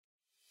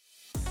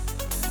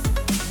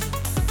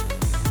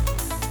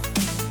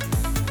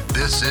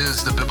This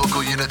is the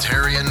Biblical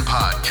Unitarian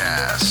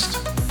Podcast.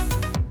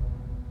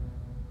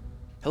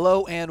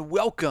 Hello and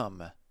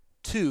welcome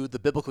to the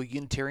Biblical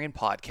Unitarian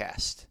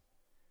Podcast.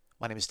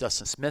 My name is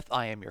Dustin Smith.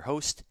 I am your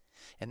host,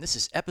 and this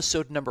is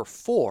episode number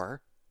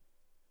 4,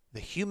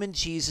 The Human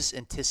Jesus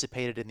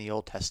Anticipated in the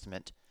Old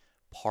Testament,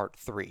 Part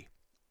 3.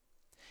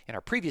 In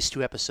our previous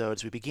 2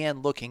 episodes, we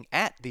began looking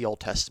at the Old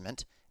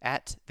Testament,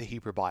 at the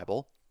Hebrew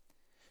Bible,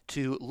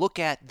 to look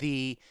at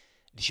the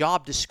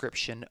job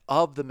description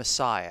of the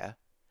Messiah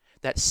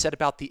that set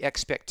about the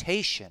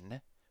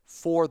expectation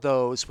for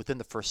those within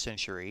the first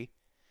century,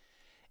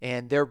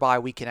 and thereby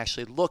we can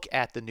actually look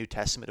at the New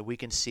Testament and we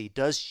can see,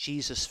 does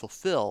Jesus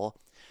fulfill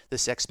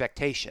this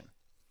expectation?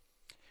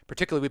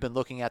 Particularly, we've been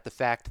looking at the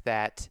fact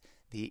that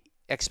the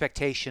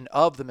expectation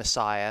of the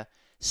Messiah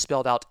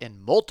spelled out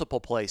in multiple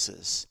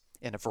places,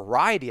 in a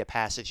variety of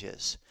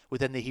passages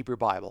within the Hebrew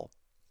Bible,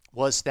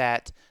 was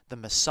that the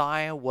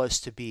Messiah was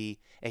to be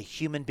a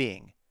human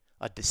being,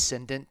 a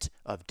descendant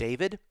of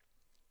David,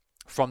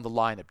 from the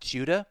line of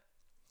Judah.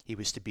 He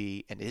was to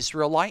be an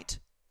Israelite.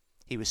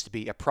 He was to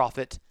be a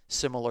prophet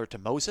similar to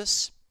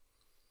Moses,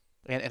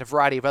 and a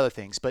variety of other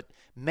things, but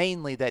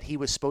mainly that he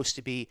was supposed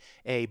to be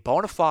a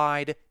bona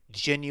fide,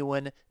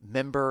 genuine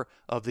member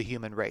of the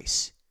human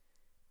race.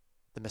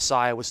 The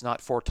Messiah was not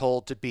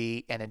foretold to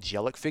be an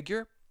angelic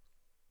figure,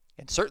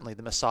 and certainly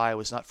the Messiah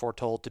was not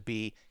foretold to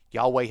be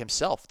Yahweh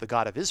himself, the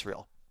God of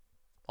Israel.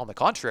 On the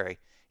contrary,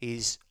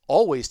 he's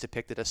always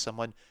depicted as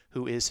someone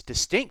who is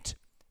distinct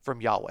from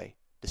Yahweh,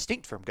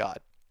 distinct from God.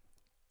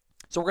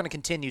 So we're going to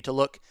continue to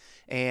look,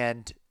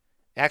 and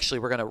actually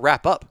we're going to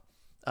wrap up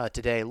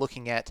today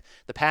looking at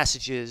the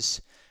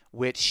passages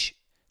which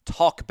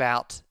talk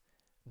about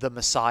the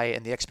Messiah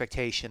and the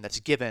expectation that's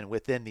given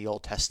within the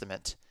Old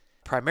Testament,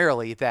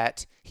 primarily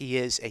that he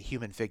is a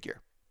human figure.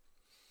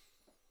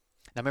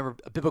 Now remember,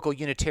 biblical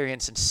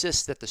Unitarians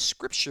insist that the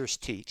Scriptures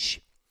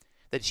teach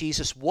that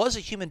Jesus was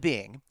a human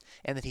being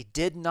and that he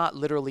did not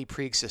literally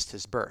pre-exist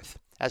his birth.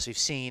 As we've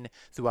seen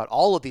throughout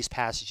all of these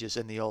passages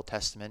in the Old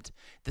Testament,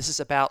 this is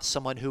about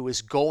someone who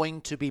is going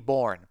to be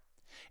born.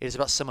 It is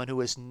about someone who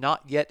is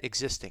not yet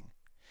existing.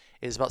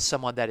 It is about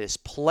someone that is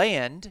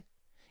planned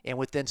and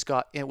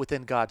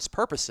within God's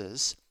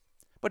purposes,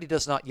 but he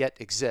does not yet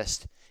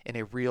exist in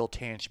a real,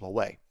 tangible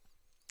way.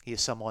 He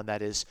is someone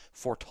that is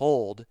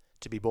foretold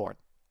to be born.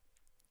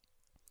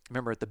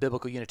 Remember, at the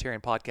Biblical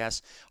Unitarian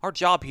Podcast, our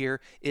job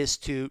here is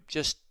to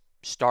just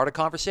start a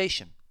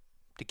conversation,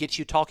 to get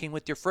you talking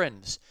with your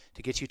friends,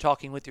 to get you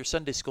talking with your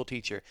Sunday school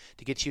teacher,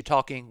 to get you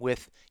talking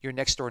with your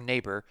next-door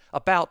neighbor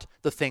about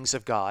the things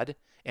of God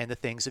and the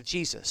things of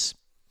Jesus.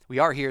 We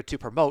are here to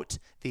promote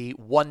the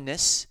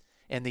oneness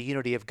and the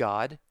unity of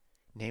God,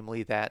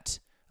 namely that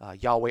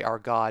Yahweh our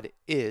God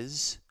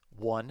is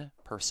one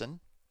person,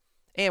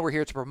 and we're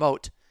here to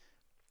promote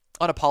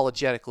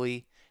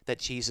unapologetically that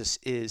Jesus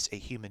is a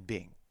human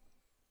being.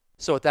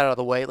 So with that out of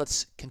the way,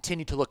 let's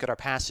continue to look at our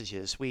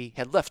passages. We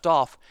had left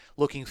off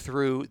looking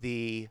through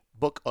the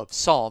book of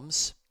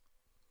Psalms,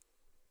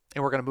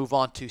 and we're going to move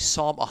on to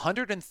Psalm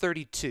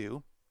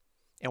 132,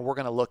 and we're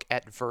going to look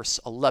at verse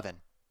 11,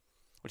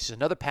 which is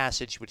another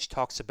passage which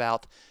talks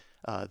about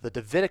the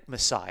Davidic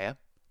Messiah,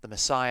 the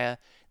Messiah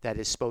that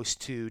is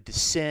supposed to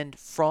descend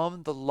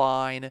from the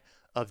line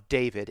of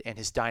David and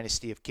his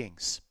dynasty of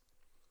kings.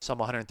 Psalm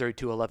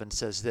 132:11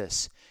 says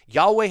this,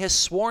 Yahweh has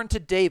sworn to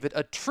David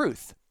a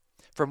truth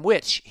from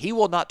which he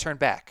will not turn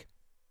back.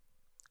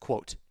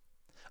 Quote,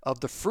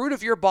 of the fruit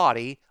of your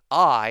body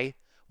I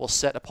will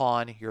set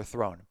upon your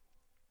throne.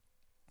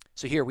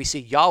 So here we see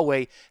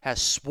Yahweh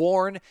has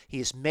sworn, he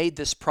has made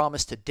this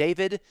promise to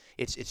David.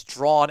 It's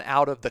drawn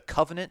out of the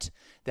covenant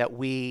that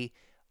we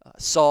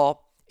saw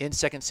in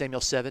 2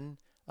 Samuel 7,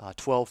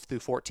 12 through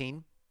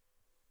 14.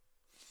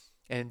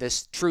 And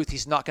this truth,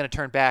 he's not going to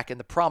turn back. And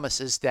the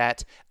promise is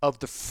that of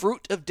the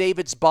fruit of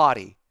David's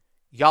body,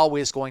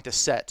 Yahweh is going to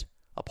set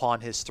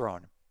upon his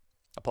throne,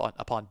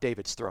 upon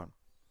David's throne.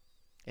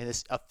 And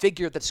it's a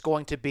figure that's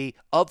going to be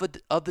of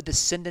the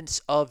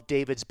descendants of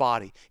David's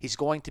body. He's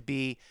going to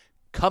be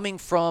coming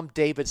from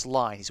David's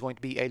line. He's going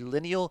to be a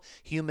lineal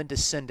human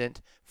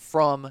descendant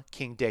from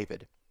King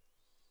David.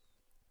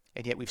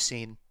 And yet we've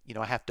seen,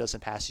 a half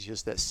dozen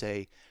passages that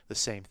say the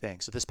same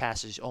thing. So this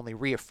passage is only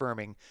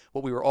reaffirming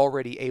what we were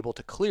already able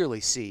to clearly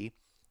see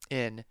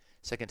in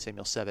 2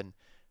 Samuel 7,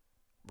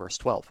 verse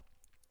 12.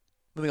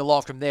 Moving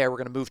along from there, we're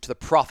going to move to the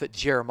prophet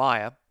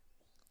Jeremiah,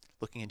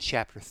 looking in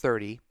chapter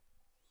 30,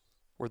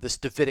 where this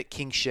Davidic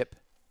kingship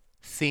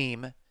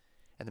theme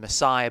and the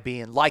Messiah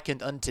being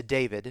likened unto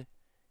David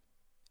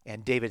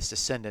and David's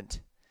descendant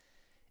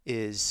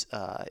is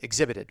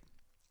exhibited.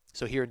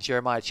 So here in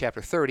Jeremiah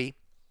chapter 30,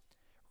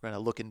 we're going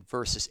to look in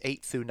verses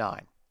 8 through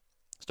 9,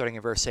 starting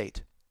in verse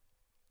 8.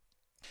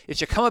 It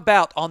shall come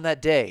about on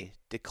that day,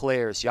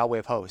 declares Yahweh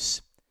of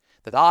hosts,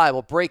 that I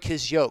will break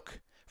his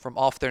yoke from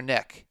off their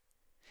neck,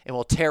 and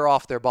will tear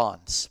off their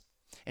bonds,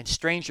 and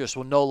strangers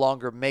will no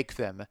longer make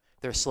them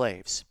their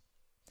slaves.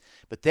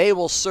 But they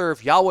will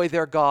serve Yahweh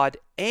their God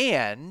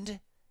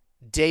and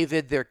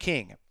David their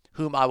king,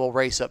 whom I will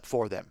raise up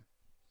for them.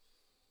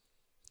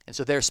 And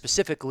so there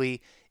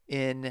specifically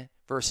in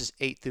verses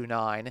 8 through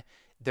 9,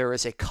 there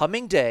is a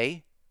coming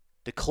day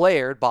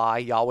declared by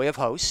Yahweh of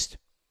hosts,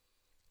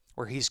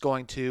 where he's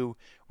going to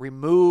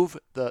remove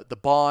the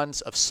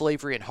bonds of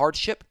slavery and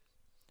hardship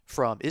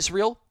from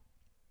Israel.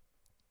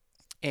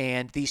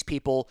 And these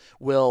people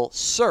will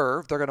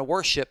serve, they're going to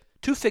worship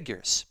two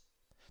figures.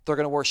 They're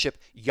going to worship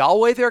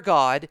Yahweh their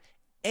God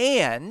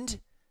and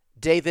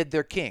David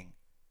their king.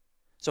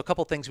 So a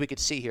couple things we could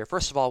see here.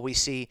 First of all, we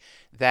see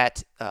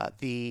that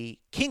the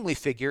kingly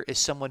figure is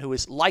someone who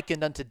is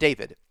likened unto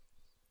David.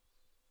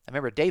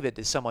 Remember, David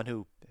is someone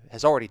who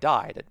has already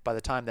died. By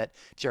the time that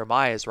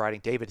Jeremiah is writing,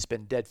 David has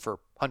been dead for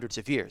hundreds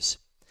of years.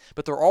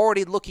 But they're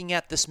already looking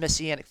at this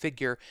messianic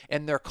figure,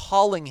 and they're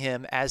calling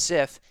him as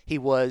if he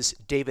was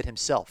David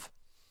himself.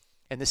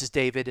 And this is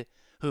David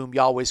whom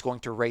Yahweh is going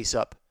to raise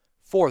up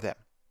for them.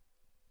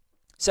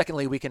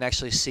 Secondly, we can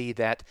actually see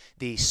that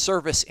the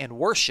service and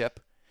worship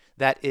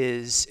that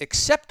is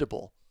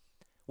acceptable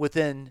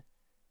within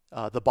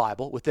the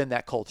Bible, within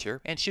that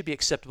culture, and should be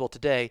acceptable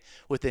today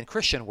within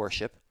Christian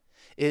worship,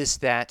 is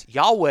that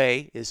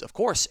Yahweh is, of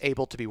course,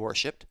 able to be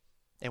worshipped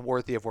and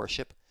worthy of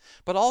worship,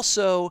 but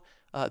also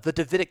the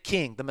Davidic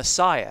king, the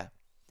Messiah,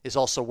 is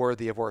also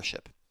worthy of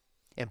worship.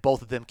 And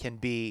both of them can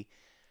be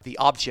the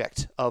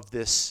object of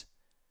this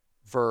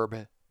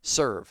verb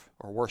serve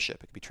or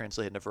worship. It can be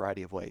translated in a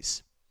variety of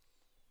ways.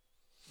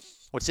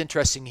 What's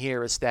interesting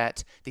here is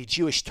that the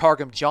Jewish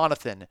Targum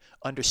Jonathan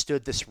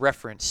understood this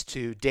reference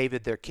to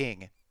David their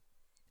king,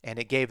 and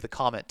it gave the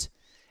comment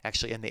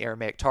actually in the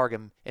Aramaic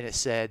Targum, and it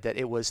said that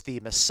it was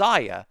the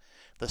Messiah,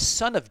 the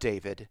son of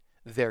David,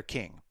 their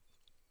king.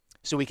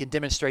 So we can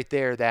demonstrate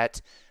there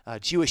that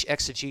Jewish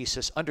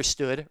exegesis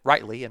understood,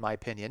 rightly in my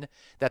opinion,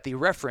 that the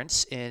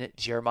reference in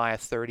Jeremiah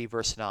 30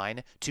 verse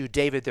 9 to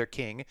David their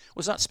king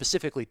was not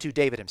specifically to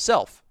David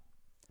himself,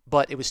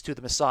 but it was to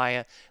the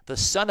Messiah, the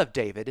son of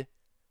David,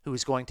 who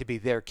is going to be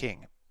their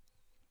king.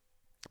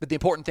 But the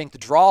important thing to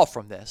draw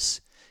from this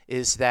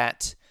is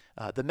that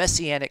the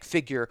messianic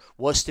figure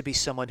was to be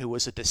someone who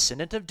was a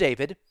descendant of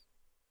David.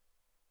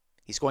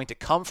 He's going to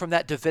come from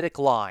that Davidic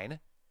line,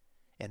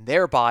 and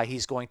thereby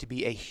he's going to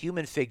be a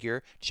human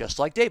figure just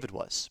like David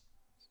was.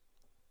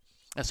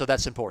 And so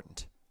that's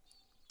important.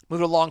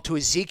 Moving along to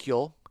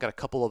Ezekiel, we've got a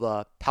couple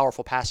of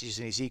powerful passages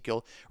in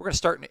Ezekiel. We're going to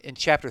start in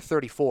chapter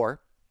 34.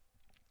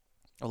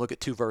 I'll look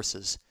at two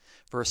verses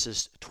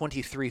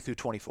 23 through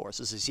 24. This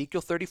is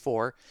Ezekiel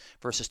 34,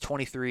 verses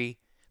 23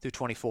 through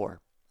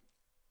 24.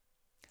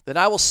 Then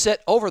I will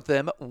set over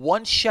them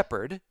one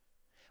shepherd,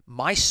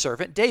 my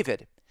servant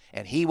David,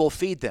 and he will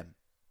feed them.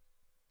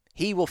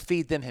 He will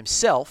feed them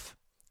himself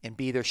and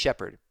be their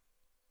shepherd.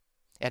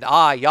 And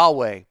I,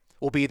 Yahweh,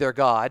 will be their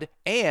God,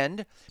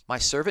 and my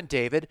servant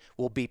David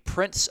will be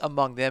prince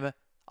among them.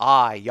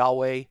 I,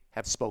 Yahweh,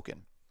 have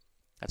spoken.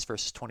 That's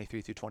verses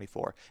 23 through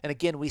 24. And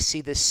again, we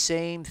see this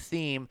same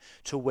theme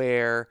to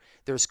where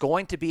there's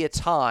going to be a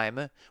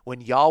time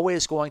when Yahweh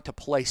is going to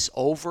place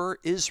over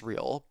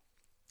Israel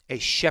a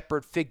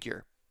shepherd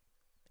figure.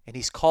 And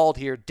he's called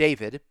here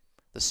David,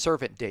 the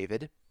servant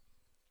David.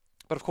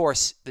 But of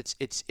course,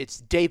 it's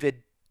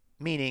David,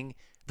 meaning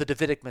the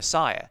Davidic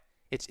Messiah.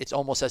 It's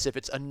almost as if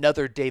it's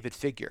another David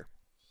figure.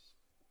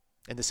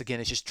 And this again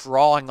is just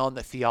drawing on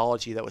the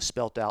theology that was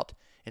spelt out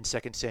in 2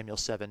 Samuel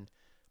 7,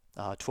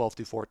 12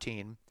 through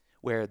 14,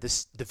 where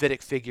this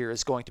Davidic figure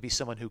is going to be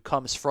someone who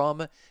comes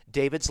from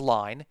David's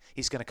line.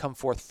 He's going to come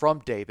forth from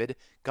David.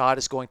 God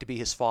is going to be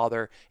his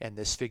father, and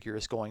this figure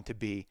is going to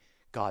be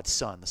God's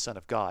son, the Son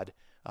of God,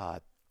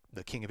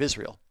 the King of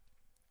Israel.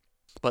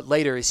 But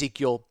later,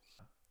 Ezekiel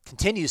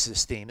continues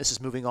this theme. This is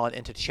moving on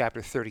into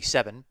chapter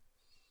 37,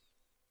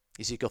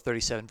 Ezekiel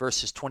 37,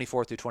 verses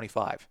 24 through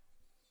 25,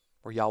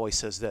 where Yahweh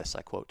says this,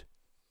 I quote,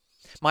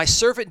 "My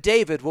servant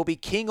David will be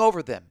king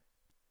over them,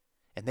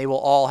 and they will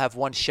all have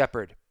one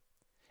shepherd,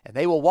 and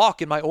they will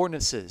walk in my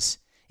ordinances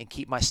and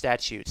keep my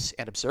statutes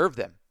and observe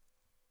them.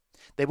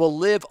 They will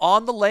live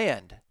on the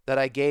land that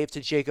I gave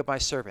to Jacob my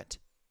servant,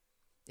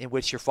 in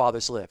which your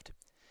fathers lived,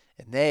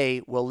 and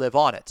they will live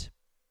on it,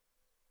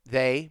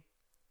 they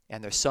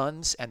and their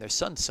sons and their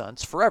sons'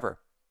 sons forever.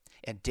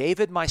 And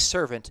David my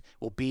servant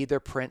will be their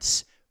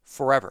prince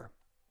forever."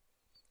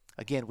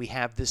 Again, we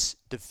have this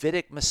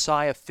Davidic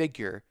Messiah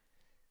figure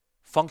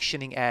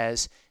functioning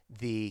as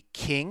the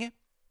king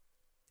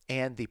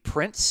and the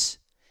prince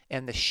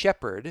and the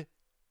shepherd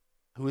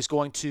who is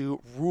going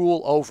to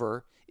rule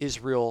over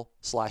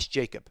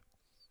Israel/Jacob.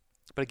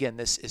 But again,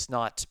 this is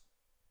not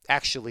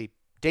actually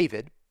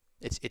David.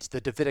 It's the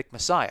Davidic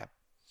Messiah.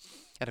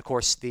 And of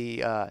course,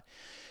 the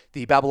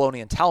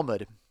Babylonian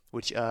Talmud,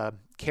 which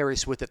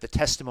carries with it the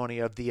testimony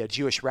of the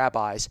Jewish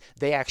rabbis,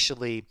 they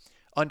actually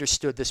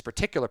understood this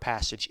particular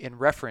passage in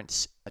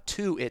reference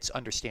to its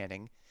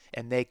understanding,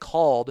 and they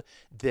called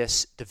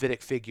this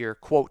Davidic figure,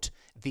 quote,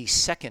 the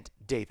second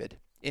David,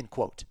 end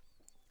quote.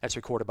 That's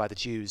recorded by the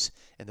Jews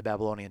in the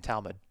Babylonian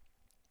Talmud.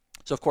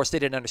 So, of course, they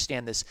didn't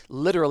understand this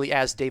literally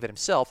as David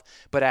himself,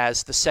 but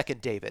as the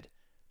second David,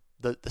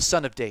 the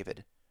son of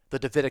David, the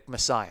Davidic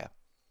Messiah.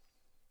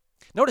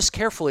 Notice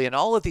carefully in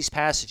all of these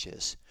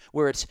passages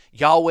where it's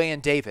Yahweh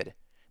and David,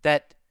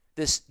 that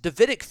this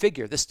Davidic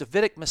figure, this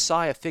Davidic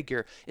Messiah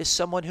figure, is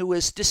someone who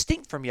is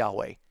distinct from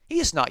Yahweh. He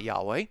is not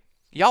Yahweh.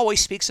 Yahweh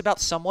speaks about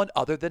someone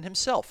other than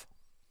himself.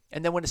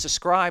 And then when it's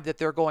described that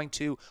they're going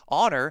to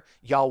honor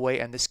Yahweh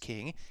and this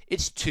king,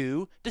 it's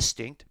two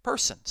distinct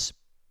persons.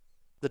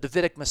 The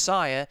Davidic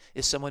Messiah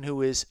is someone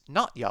who is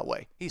not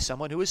Yahweh. He's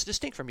someone who is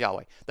distinct from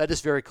Yahweh. That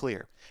is very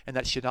clear, and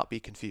that should not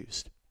be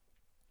confused.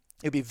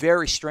 It would be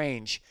very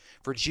strange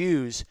for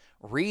Jews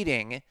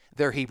reading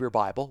their Hebrew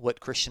Bible,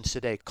 what Christians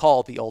today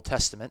call the Old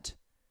Testament,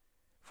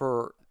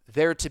 for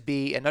there to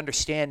be an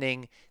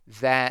understanding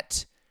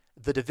that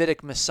the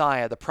Davidic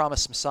Messiah, the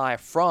promised Messiah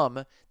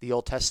from the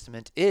Old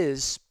Testament,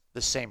 is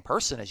the same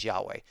person as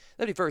Yahweh. That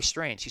would be very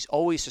strange. He's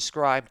always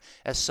described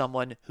as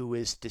someone who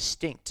is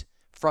distinct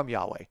from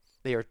Yahweh.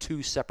 They are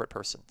two separate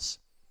persons.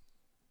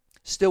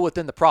 Still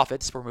within the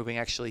prophets, we're moving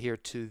actually here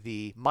to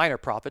the minor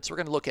prophets. We're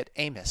going to look at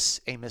Amos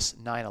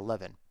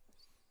 9:11,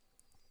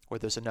 where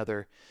there's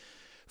another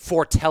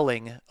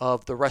foretelling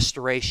of the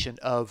restoration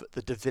of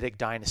the Davidic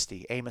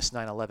dynasty. Amos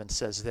 9:11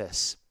 says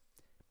this: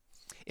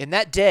 "In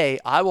that day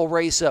I will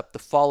raise up the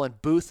fallen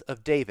booth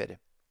of David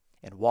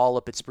and wall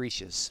up its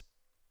breaches.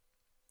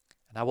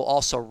 And I will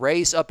also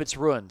raise up its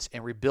ruins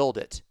and rebuild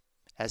it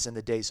as in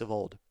the days of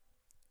old."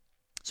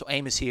 So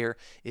Amos here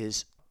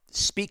is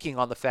speaking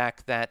on the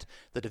fact that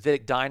the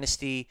Davidic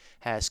dynasty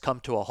has come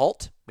to a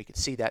halt. We can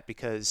see that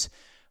because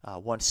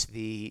once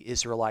the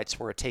Israelites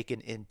were taken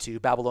into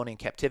Babylonian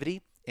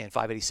captivity in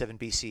 587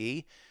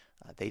 BCE,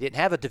 they didn't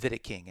have a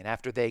Davidic king. And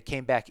after they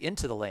came back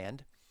into the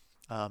land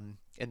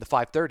in the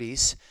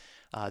 530s,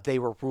 they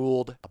were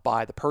ruled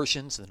by the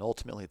Persians and then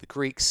ultimately the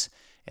Greeks,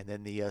 and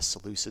then the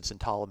Seleucids and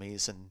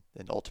Ptolemies, and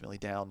then ultimately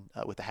down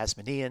with the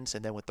Hasmoneans,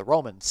 and then with the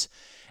Romans.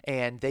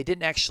 And they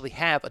didn't actually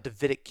have a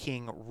Davidic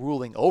king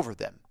ruling over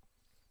them,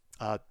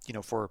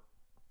 for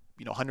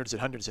hundreds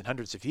and hundreds and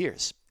hundreds of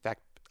years. In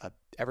fact,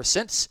 ever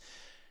since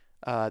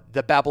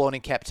the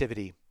Babylonian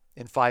captivity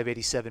in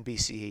 587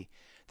 BCE,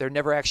 there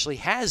never actually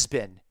has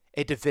been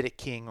a Davidic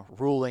king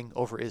ruling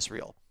over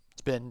Israel.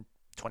 It's been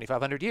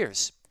 2,500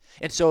 years.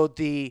 And so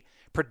the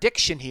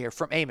prediction here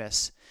from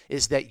Amos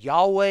is that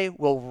Yahweh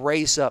will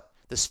raise up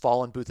this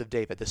fallen booth of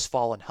David, this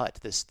fallen hut,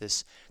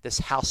 this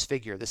house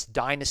figure, this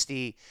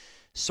dynasty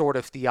sort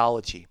of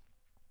theology.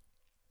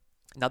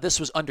 Now, this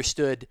was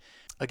understood,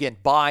 again,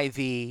 by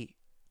the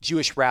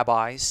Jewish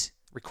rabbis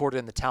recorded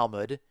in the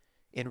Talmud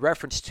in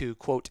reference to,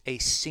 quote, a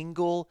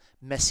single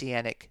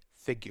messianic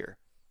figure.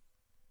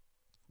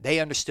 They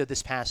understood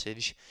this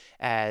passage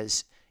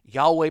as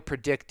Yahweh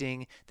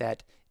predicting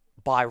that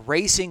by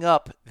raising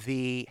up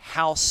the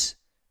house,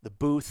 the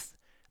booth,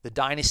 the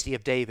dynasty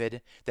of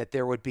David, that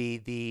there would be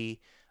the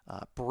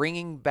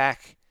bringing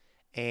back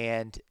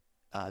and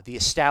the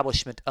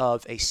establishment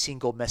of a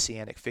single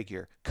messianic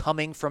figure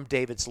coming from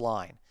David's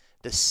line,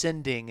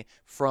 descending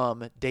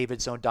from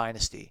David's own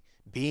dynasty,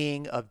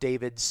 being of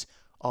David's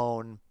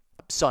own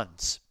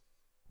sons,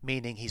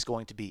 meaning he's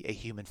going to be a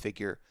human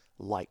figure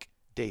like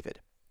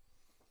David.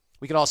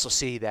 We can also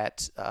see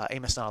that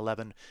Amos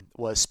 9:11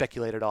 was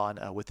speculated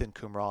on within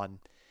Qumran,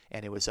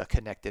 and it was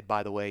connected,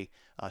 by the way,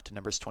 to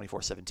Numbers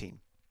 24:17.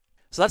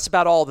 So that's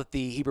about all that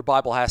the Hebrew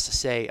Bible has to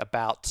say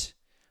about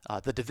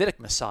the Davidic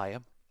Messiah,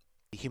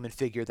 the human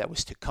figure that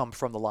was to come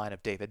from the line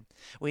of David.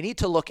 We need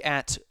to look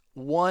at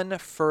one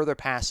further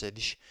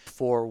passage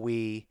before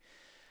we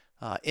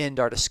end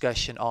our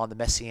discussion on the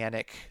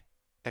messianic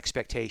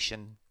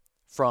expectation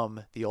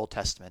from the Old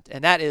Testament,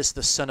 and that is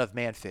the Son of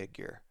Man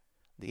figure,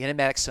 the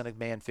enigmatic Son of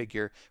Man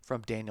figure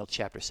from Daniel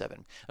chapter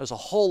 7. There's a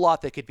whole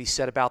lot that could be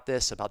said about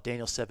this, about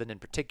Daniel 7 in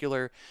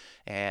particular,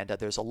 and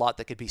there's a lot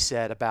that could be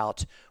said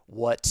about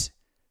what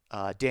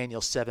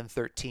Daniel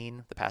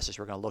 7:13, the passage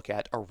we're going to look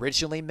at,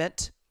 originally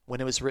meant when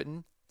it was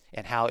written,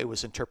 and how it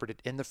was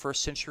interpreted in the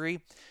first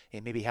century,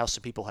 and maybe how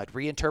some people had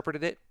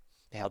reinterpreted it,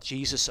 how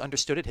Jesus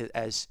understood it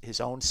as his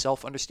own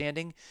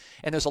self-understanding.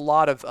 And there's a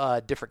lot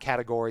of different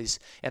categories,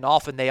 and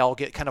often they all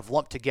get kind of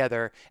lumped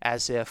together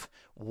as if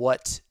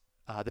what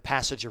the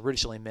passage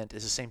originally meant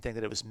is the same thing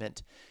that it was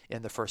meant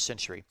in the first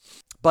century.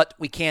 But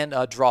we can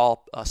draw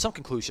some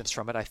conclusions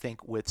from it, I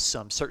think, with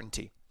some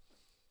certainty.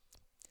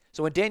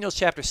 So in Daniel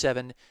chapter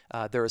 7,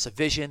 there is a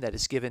vision that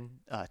is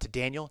given to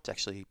Daniel. It's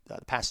actually,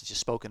 the passage is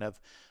spoken of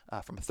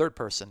from a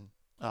third-person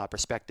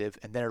perspective,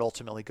 and then it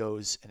ultimately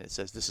goes and it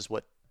says this is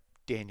what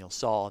Daniel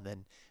saw, and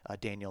then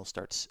Daniel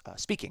starts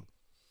speaking.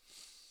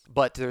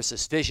 But there's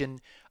this vision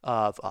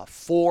of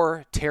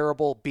 4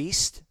 terrible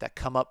beasts that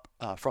come up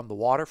from the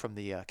water, from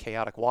the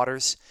chaotic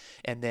waters.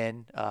 And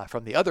then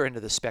from the other end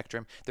of the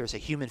spectrum, there's a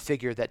human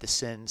figure that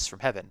descends from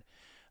heaven,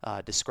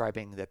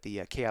 describing that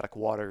the chaotic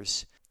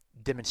waters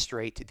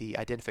demonstrate the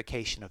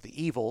identification of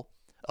the evil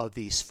of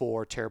these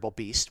 4 terrible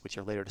beasts, which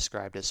are later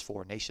described as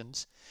 4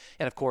 nations.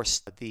 And of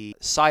course, the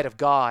sight of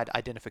God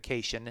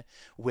identification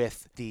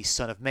with the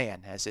Son of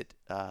Man as it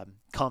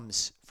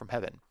comes from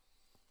heaven.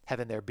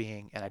 Heaven there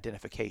being an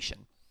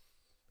identification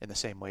in the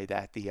same way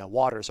that the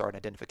waters are an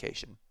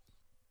identification.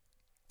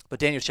 But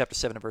Daniel chapter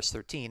 7 and verse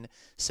 13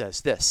 says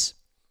this: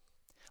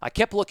 I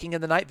kept looking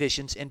in the night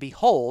visions, and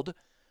behold,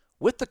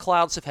 with the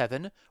clouds of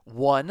heaven,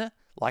 one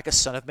like a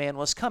son of man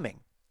was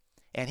coming.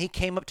 And he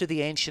came up to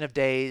the Ancient of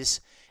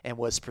Days and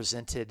was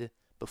presented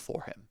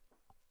before him.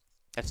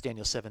 That's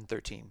Daniel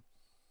 7:13.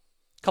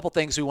 A couple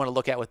things we want to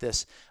look at with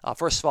this.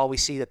 First of all, we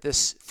see that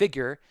this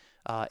figure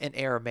in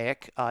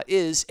Aramaic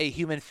is a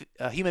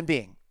human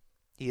being.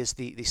 He is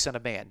the Son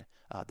of Man,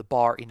 the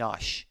Bar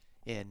Enosh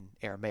in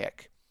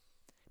Aramaic.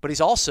 But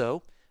he's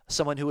also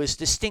someone who is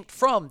distinct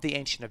from the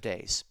Ancient of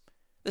Days.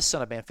 This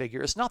Son of Man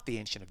figure is not the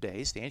Ancient of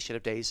Days. The Ancient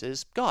of Days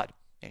is God.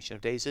 The Ancient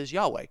of Days is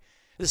Yahweh.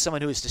 This is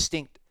someone who is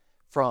distinct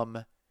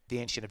from the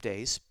Ancient of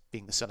Days,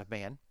 being the Son of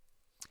Man.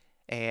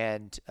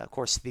 And, of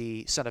course,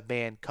 the Son of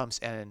Man comes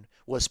and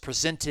was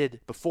presented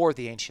before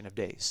the Ancient of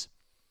Days.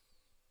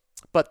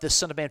 But the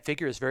Son of Man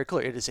figure is very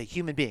clear. It is a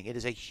human being. It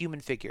is a human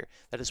figure.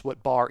 That is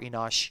what Bar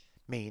Enosh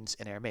means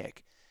in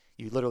Aramaic.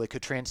 You literally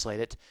could translate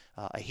it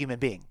a human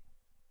being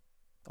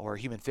or a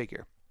human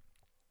figure.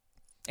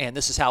 And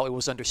this is how it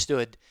was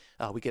understood.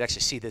 We could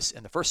actually see this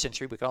in the first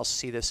century. We could also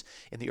see this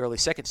in the early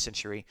second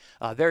century.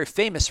 A very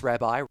famous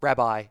rabbi,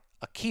 Rabbi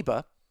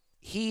Akiba,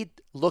 he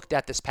looked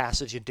at this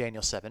passage in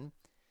Daniel 7,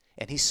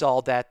 and he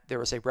saw that there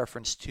was a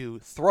reference to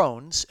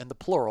thrones in the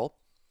plural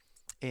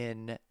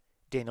in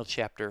Daniel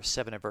chapter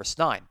 7 and verse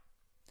 9.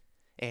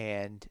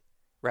 And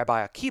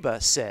Rabbi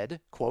Akiba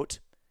said, quote,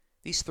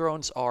 "These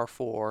thrones are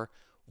for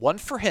one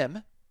for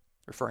him,"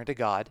 referring to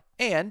God,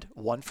 "and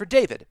one for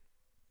David."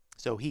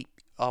 So he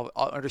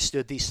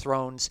understood these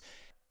thrones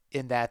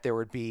in that there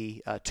would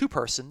be two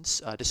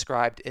persons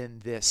described in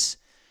this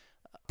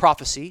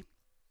prophecy,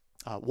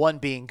 one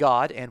being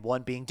God and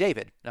one being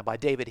David. Now by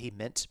David he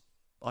meant,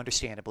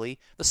 understandably,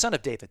 the son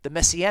of David, the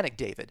Messianic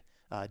David,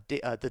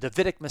 the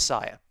Davidic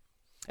Messiah.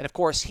 And of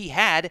course he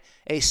had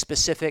a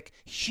specific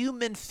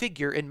human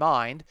figure in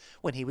mind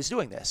when he was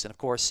doing this. And of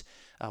course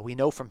we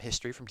know from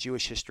history, from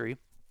Jewish history,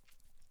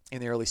 in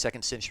the early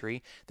second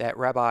century, that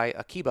Rabbi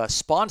Akiba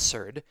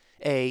sponsored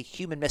a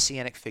human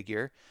messianic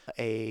figure,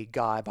 a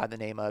guy by the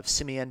name of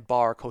Simeon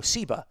Bar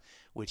Kosiba,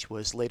 which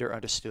was later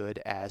understood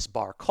as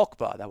Bar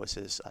Kokhba. That was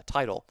his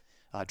title,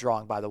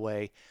 drawing, by the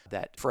way,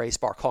 that phrase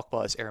Bar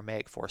Kokhba is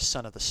Aramaic for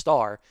son of the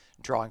star,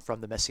 drawing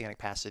from the messianic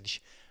passage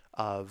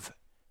of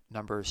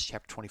Numbers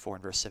chapter 24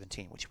 and verse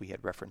 17, which we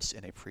had referenced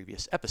in a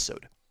previous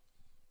episode.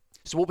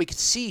 So what we can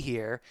see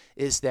here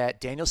is that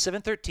Daniel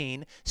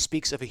 7:13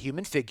 speaks of a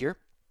human figure.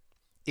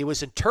 It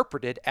was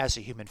interpreted as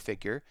a human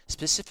figure,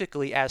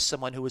 specifically as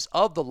someone who was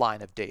of the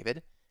line of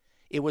David.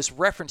 It was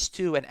referenced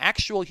to an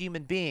actual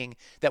human being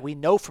that we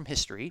know from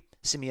history,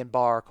 Simeon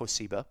Bar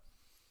Kosiba.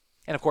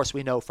 And of course,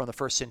 we know from the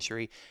first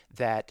century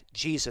that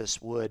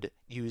Jesus would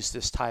use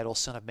this title,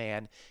 Son of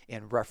Man,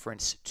 in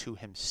reference to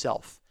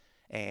himself.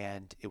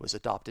 And it was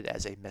adopted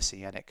as a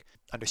messianic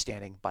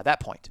understanding by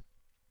that point.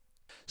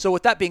 So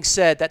with that being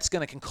said, that's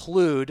going to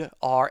conclude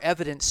our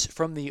evidence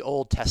from the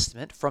Old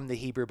Testament, from the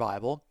Hebrew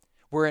Bible,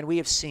 wherein we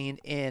have seen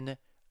in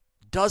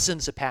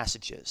dozens of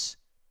passages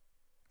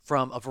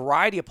from a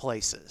variety of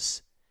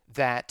places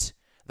that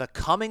the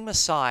coming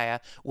Messiah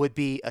would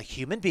be a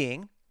human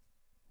being.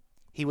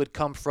 He would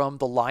come from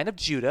the line of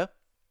Judah.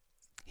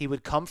 He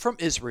would come from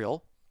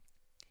Israel.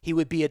 He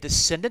would be a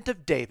descendant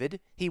of David.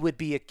 He would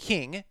be a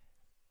king.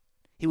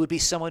 He would be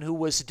someone who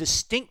was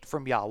distinct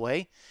from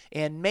Yahweh,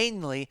 and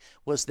mainly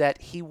was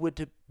that he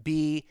would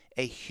be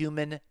a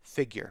human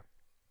figure.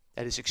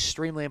 That is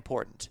extremely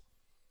important.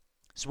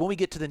 So when we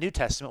get to the New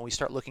Testament, we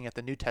start looking at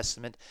the New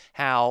Testament,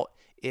 how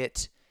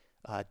it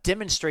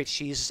demonstrates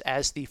Jesus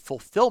as the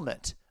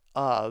fulfillment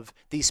of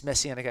these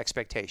messianic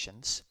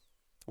expectations,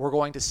 we're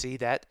going to see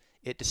that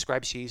it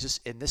describes Jesus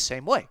in this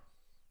same way,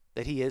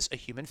 that he is a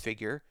human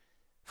figure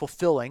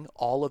fulfilling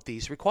all of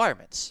these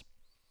requirements.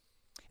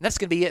 And that's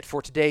going to be it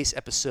for today's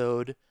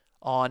episode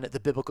on the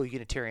Biblical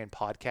Unitarian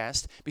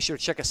Podcast. Be sure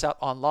to check us out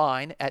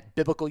online at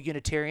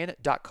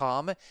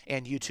biblicalunitarian.com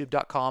and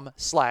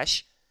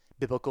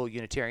youtube.com/Biblical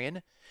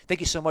Unitarian. Thank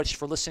you so much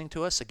for listening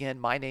to us. Again,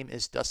 my name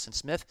is Dustin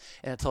Smith,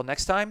 and until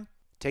next time,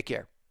 take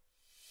care.